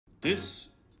This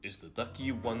is the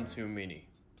Ducky 1-2 Mini,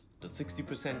 the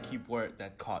 60% keyboard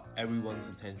that caught everyone's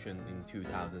attention in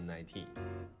 2019.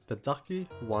 The Ducky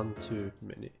 1-2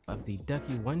 Mini. Of the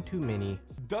Ducky 1-2 Mini.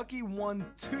 Ducky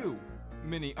 1-2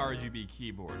 Mini RGB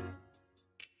keyboard.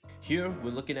 Here we're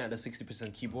looking at the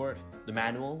 60% keyboard, the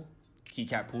manual,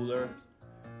 keycap puller,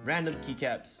 random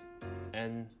keycaps,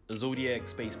 and a Zodiac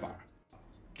spacebar.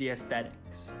 The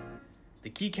aesthetics. The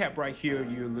keycap right here,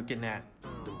 you're looking at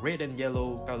the red and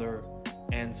yellow color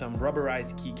and some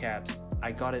rubberized keycaps.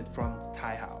 I got it from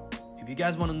Taihao. If you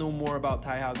guys want to know more about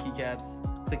Taihao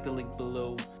keycaps, click the link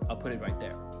below. I'll put it right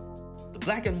there. The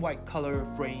black and white color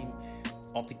frame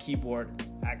of the keyboard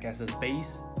acts as a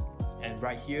base, and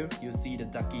right here you'll see the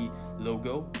Ducky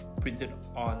logo printed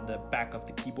on the back of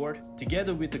the keyboard,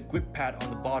 together with the grip pad on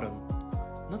the bottom.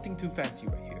 Nothing too fancy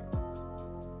right here.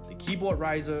 The keyboard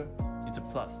riser, it's a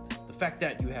plus. The fact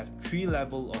that you have 3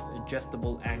 levels of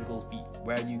adjustable angle feet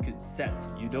where you could set,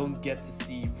 you don't get to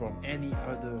see from any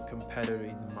other competitor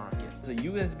in the market. It's a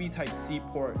USB Type-C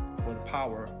port for the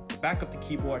power. The back of the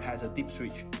keyboard has a dip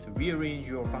switch to rearrange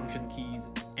your function keys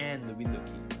and the window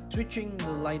keys. Switching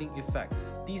the lighting effects,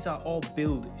 these are all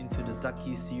built into the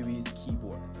Ducky series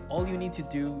keyboards. All you need to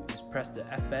do is press the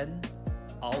FN,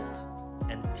 Alt,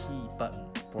 and T button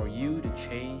for you to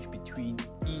change between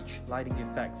each lighting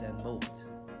effects and modes.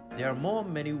 There are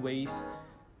many ways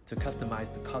to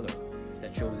customize the color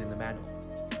that shows in the manual.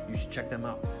 You should check them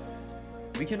out.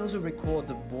 We can also record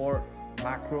the board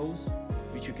macros,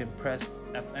 which you can press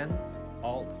FN,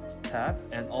 Alt, Tab,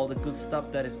 and all the good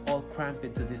stuff that is all cramped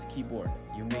into this keyboard.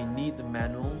 You may need the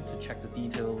manual to check the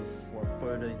details for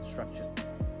further instruction.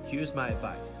 Here's my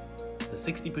advice. The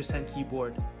 60%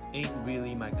 keyboard ain't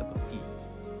really my cup of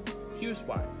tea. Here's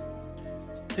why.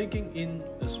 Taking in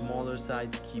a smaller size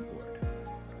keyboard,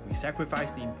 we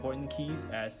sacrifice the important keys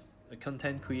as a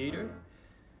content creator.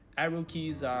 Arrow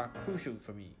keys are crucial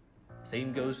for me.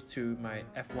 Same goes to my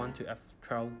F1 to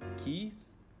F12 keys,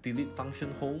 delete function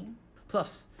home.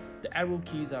 Plus, the arrow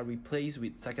keys are replaced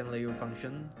with second layer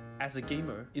function. As a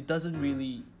gamer, it doesn't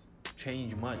really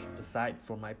change much aside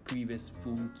from my previous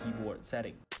full keyboard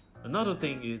setting. Another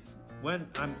thing is, when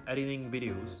I'm editing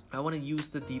videos, I want to use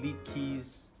the delete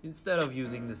keys instead of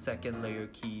using the second layer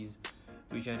keys,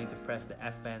 which I need to press the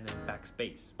FN and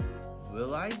backspace.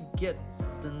 Will I get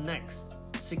the next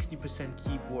 60%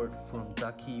 keyboard from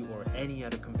Ducky or any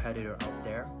other competitor out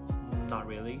there? Not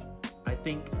really. I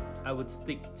think I would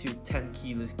stick to 10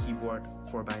 keyless keyboard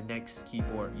for my next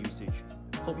keyboard usage.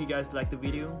 Hope you guys liked the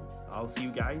video. I'll see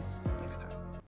you guys next time.